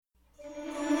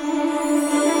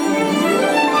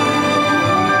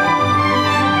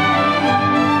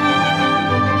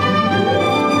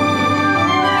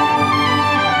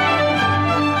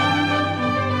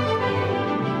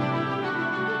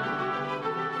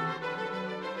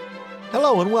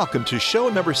Hello and welcome to show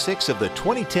number 6 of the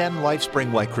 2010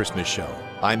 Lifespring White Christmas Show.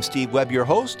 I'm Steve Webb, your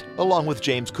host, along with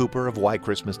James Cooper of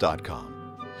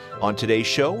WhyChristmas.com. On today's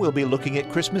show, we'll be looking at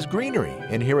Christmas greenery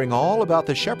and hearing all about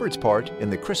the shepherd's part in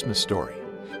the Christmas story.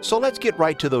 So let's get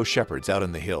right to those shepherds out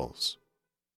in the hills.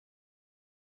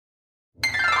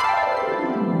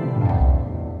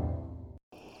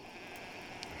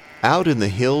 Out in the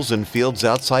hills and fields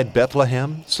outside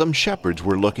Bethlehem, some shepherds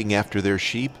were looking after their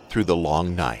sheep through the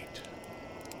long night.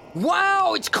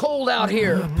 Wow, it's cold out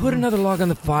here. Put another log on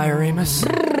the fire, Amos.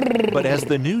 But as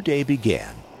the new day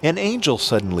began, an angel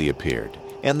suddenly appeared,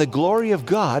 and the glory of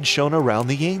God shone around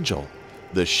the angel.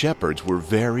 The shepherds were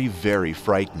very, very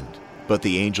frightened. But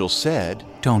the angel said,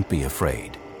 "Don't be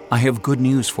afraid. I have good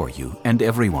news for you and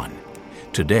everyone.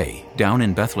 Today, down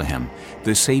in Bethlehem,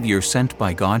 the Savior sent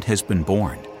by God has been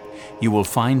born. You will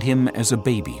find him as a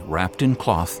baby wrapped in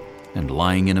cloth and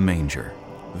lying in a manger."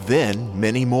 Then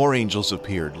many more angels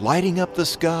appeared, lighting up the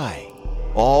sky.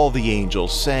 All the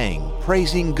angels sang,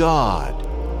 praising God.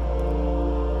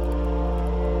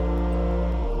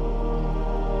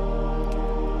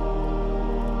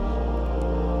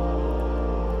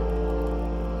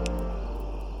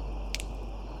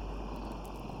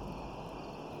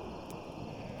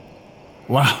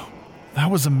 Wow,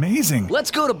 that was amazing.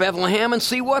 Let's go to Bethlehem and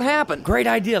see what happened. Great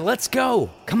idea, let's go.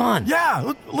 Come on.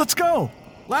 Yeah, let's go.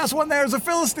 Last one there is a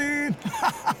Philistine.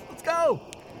 Let's go.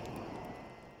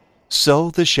 So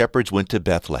the shepherds went to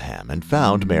Bethlehem and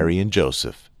found Mary and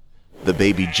Joseph. The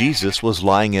baby Jesus was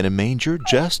lying in a manger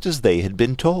just as they had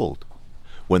been told.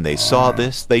 When they saw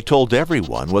this, they told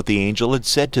everyone what the angel had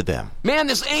said to them. Man,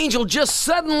 this angel just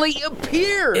suddenly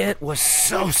appeared. It was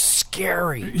so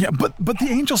scary. Yeah, but the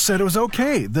angel said it was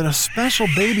okay, that a special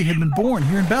baby had been born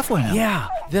here in Bethlehem. Yeah,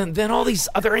 then all these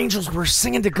other angels were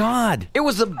singing to God. It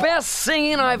was the best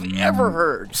singing I've ever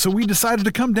heard. So we decided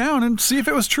to come down and see if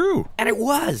it was true. And it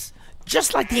was,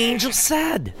 just like the angel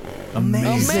said.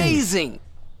 Amazing.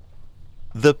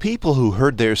 The people who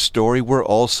heard their story were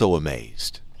also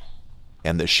amazed.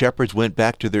 And the shepherds went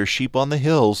back to their sheep on the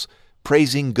hills,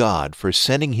 praising God for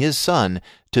sending his Son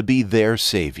to be their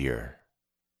Savior.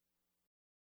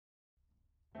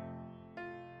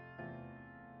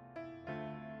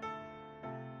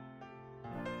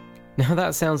 Now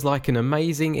that sounds like an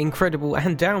amazing, incredible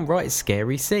and downright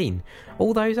scary scene.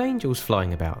 All those angels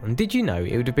flying about, and did you know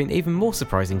it would have been even more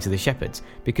surprising to the shepherds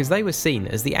because they were seen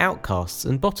as the outcasts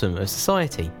and bottom of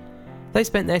society. They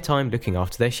spent their time looking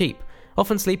after their sheep,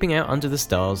 often sleeping out under the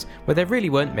stars where there really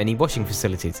weren't many washing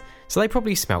facilities, so they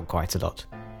probably smelt quite a lot.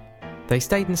 They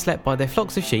stayed and slept by their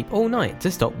flocks of sheep all night to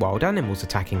stop wild animals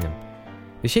attacking them.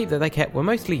 The sheep that they kept were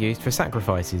mostly used for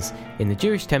sacrifices in the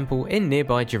Jewish temple in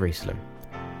nearby Jerusalem.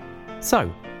 So,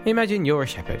 imagine you're a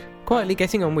shepherd, quietly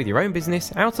getting on with your own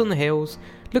business out on the hills,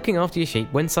 looking after your sheep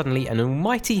when suddenly an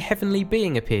almighty heavenly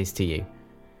being appears to you.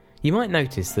 You might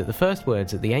notice that the first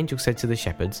words that the angel said to the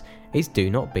shepherds is "Do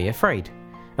not be afraid."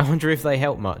 I wonder if they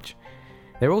help much.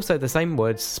 They're also the same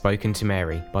words spoken to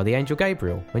Mary by the angel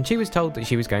Gabriel when she was told that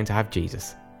she was going to have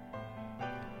Jesus.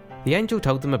 The angel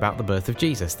told them about the birth of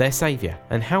Jesus, their saviour,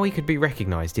 and how he could be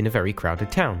recognised in a very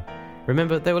crowded town.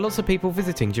 Remember, there were lots of people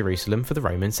visiting Jerusalem for the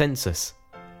Roman census.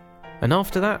 And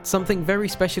after that, something very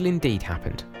special indeed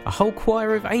happened. A whole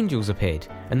choir of angels appeared,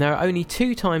 and there are only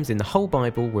 2 times in the whole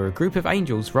Bible where a group of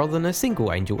angels rather than a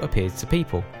single angel appears to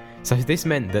people. So this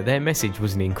meant that their message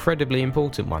was an incredibly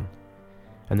important one.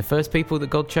 And the first people that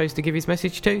God chose to give his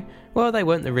message to, well, they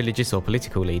weren't the religious or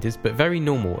political leaders, but very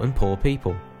normal and poor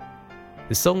people.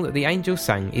 The song that the angels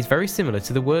sang is very similar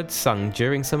to the words sung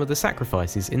during some of the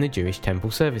sacrifices in the Jewish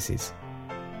temple services.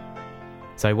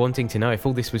 So wanting to know if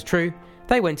all this was true,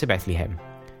 they went to Bethlehem.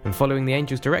 And following the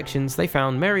angel's directions, they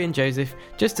found Mary and Joseph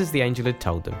just as the angel had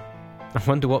told them. I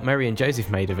wonder what Mary and Joseph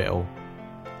made of it all.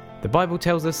 The Bible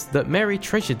tells us that Mary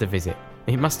treasured the visit.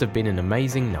 It must have been an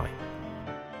amazing night.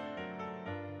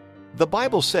 The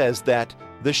Bible says that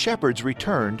the shepherds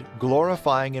returned,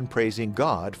 glorifying and praising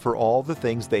God for all the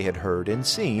things they had heard and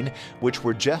seen, which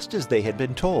were just as they had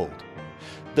been told.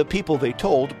 The people they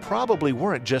told probably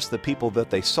weren't just the people that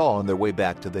they saw on their way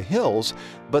back to the hills,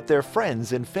 but their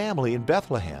friends and family in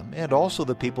Bethlehem, and also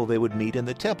the people they would meet in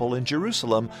the temple in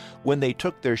Jerusalem when they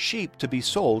took their sheep to be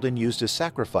sold and used as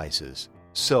sacrifices.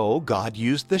 So God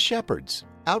used the shepherds,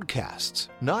 outcasts,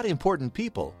 not important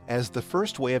people, as the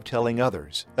first way of telling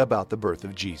others about the birth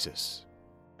of Jesus.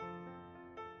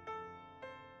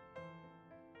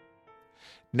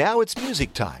 Now it's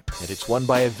music time, and it's won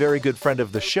by a very good friend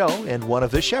of the show and one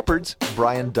of the shepherds,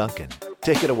 Brian Duncan.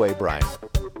 Take it away, Brian.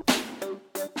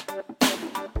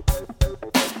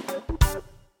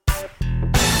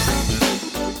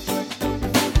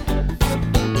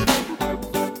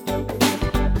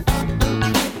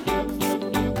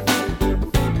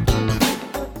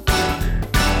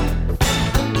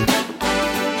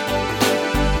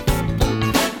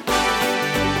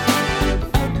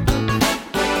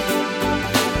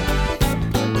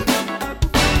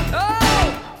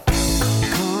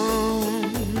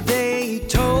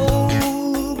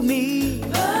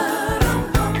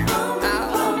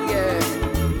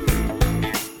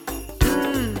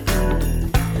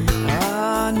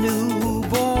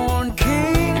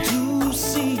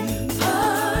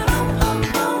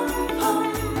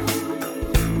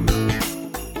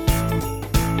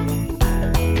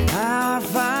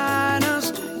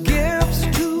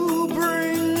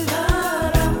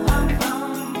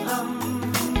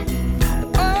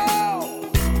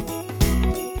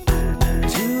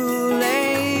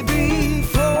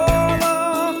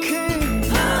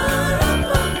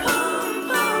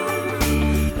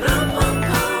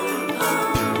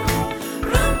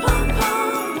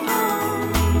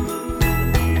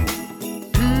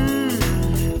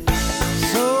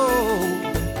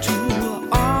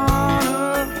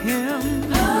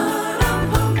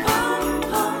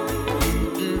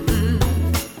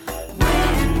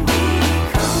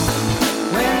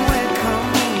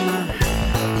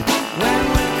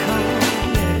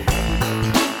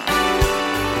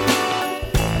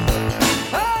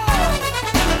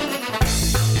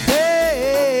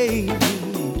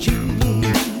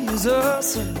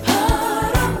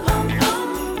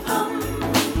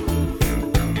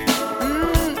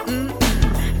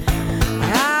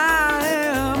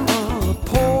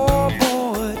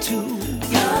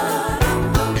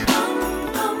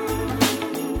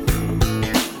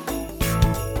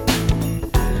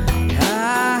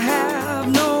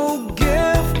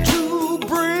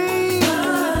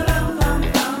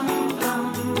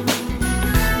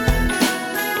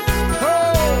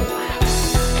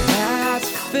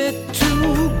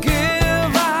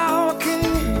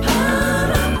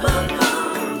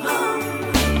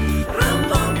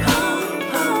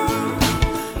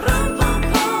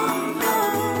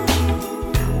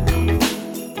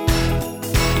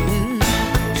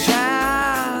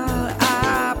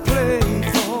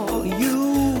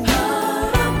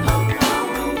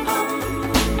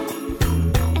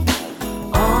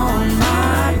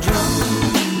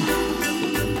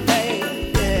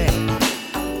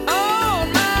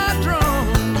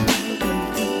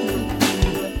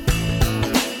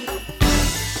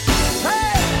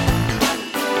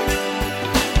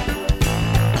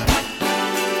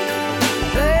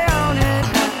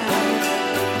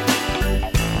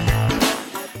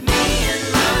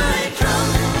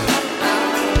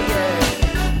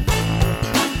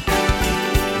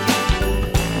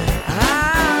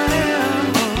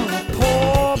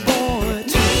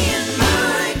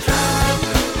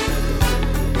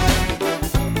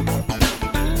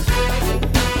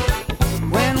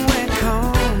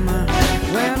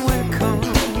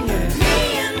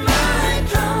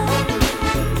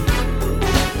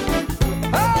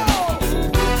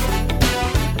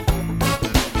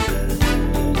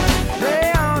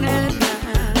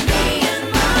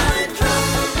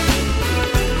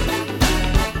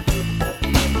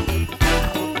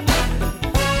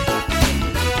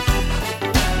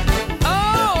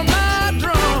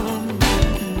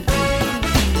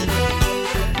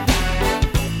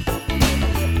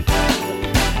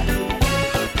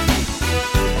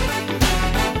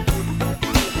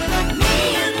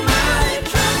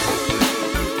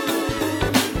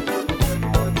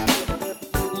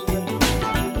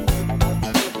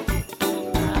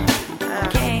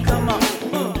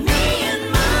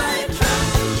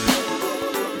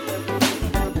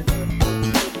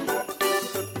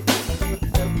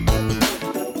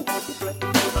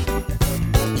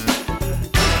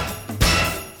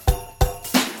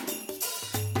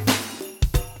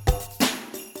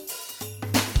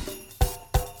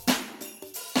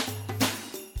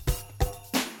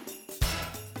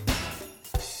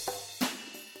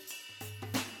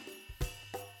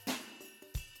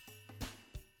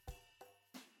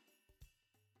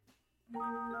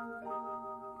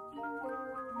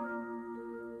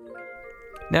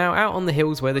 Now, out on the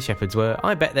hills where the shepherds were,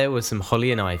 I bet there was some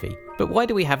holly and ivy. But why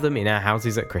do we have them in our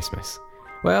houses at Christmas?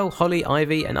 Well, holly,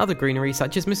 ivy and other greenery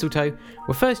such as mistletoe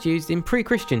were first used in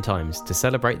pre-Christian times to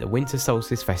celebrate the winter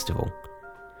solstice festival.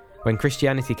 When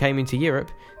Christianity came into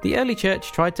Europe, the early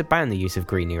church tried to ban the use of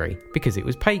greenery because it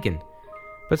was pagan.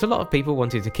 But a lot of people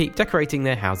wanted to keep decorating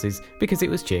their houses because it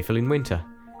was cheerful in winter.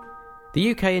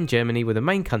 The UK and Germany were the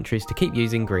main countries to keep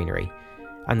using greenery,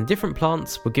 and the different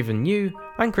plants were given new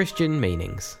and Christian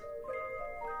meanings.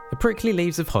 The prickly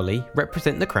leaves of holly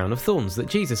represent the crown of thorns that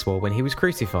Jesus wore when he was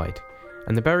crucified,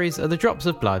 and the berries are the drops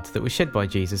of blood that were shed by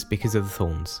Jesus because of the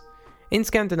thorns. In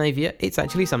Scandinavia, it's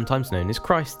actually sometimes known as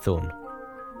Christ thorn.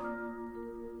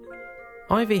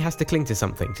 Ivy has to cling to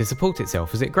something to support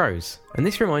itself as it grows, and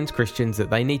this reminds Christians that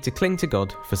they need to cling to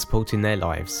God for support in their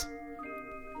lives.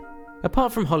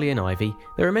 Apart from holly and ivy,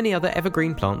 there are many other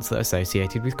evergreen plants that are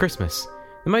associated with Christmas,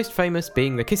 the most famous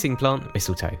being the kissing plant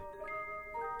mistletoe.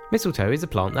 Mistletoe is a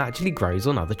plant that actually grows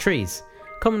on other trees,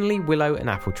 commonly willow and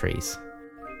apple trees.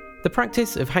 The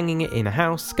practice of hanging it in a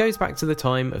house goes back to the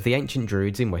time of the ancient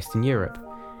Druids in Western Europe.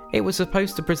 It was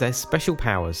supposed to possess special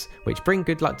powers which bring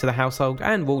good luck to the household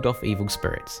and ward off evil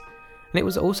spirits. And it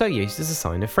was also used as a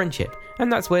sign of friendship,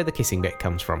 and that's where the kissing bit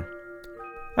comes from.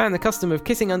 And the custom of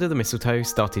kissing under the mistletoe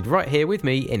started right here with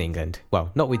me in England.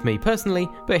 Well, not with me personally,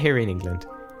 but here in England.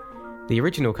 The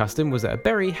original custom was that a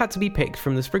berry had to be picked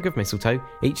from the sprig of mistletoe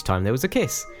each time there was a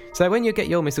kiss. So when you get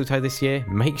your mistletoe this year,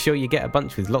 make sure you get a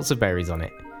bunch with lots of berries on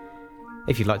it.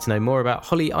 If you'd like to know more about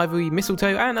holly, ivy,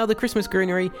 mistletoe and other Christmas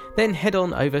greenery, then head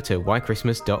on over to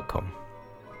whychristmas.com.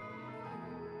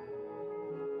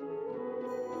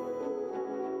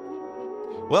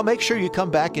 Well, make sure you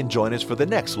come back and join us for the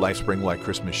next Lifespring Why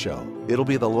Christmas show. It'll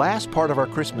be the last part of our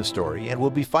Christmas story, and we'll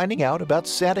be finding out about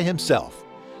Santa himself.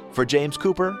 For James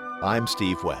Cooper, I'm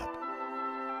Steve Webb.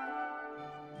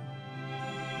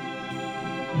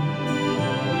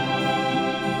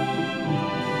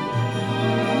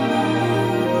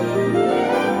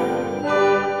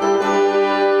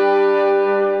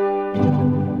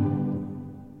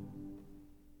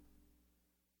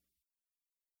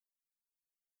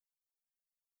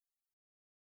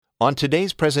 On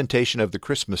today's presentation of the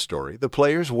Christmas story, the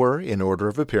players were, in order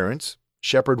of appearance,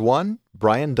 Shepherd 1,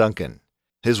 Brian Duncan.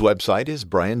 His website is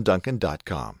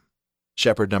brianduncan.com.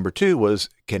 Shepherd number 2 was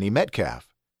Kenny Metcalf.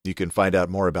 You can find out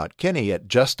more about Kenny at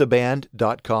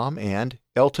justaband.com and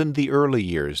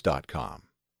eltontheearlyyears.com.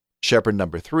 Shepherd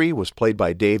number 3 was played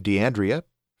by Dave DeAndrea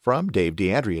from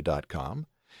davedeandrea.com.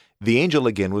 The angel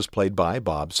again was played by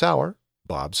Bob Sauer,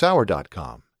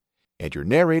 bobsauer.com. And your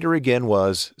narrator again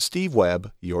was Steve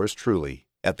Webb, yours truly,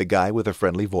 at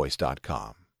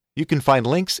theguywithafriendlyvoice.com. You can find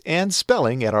links and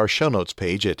spelling at our show notes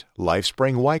page at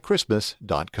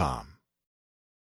lifespringwhychristmas.com.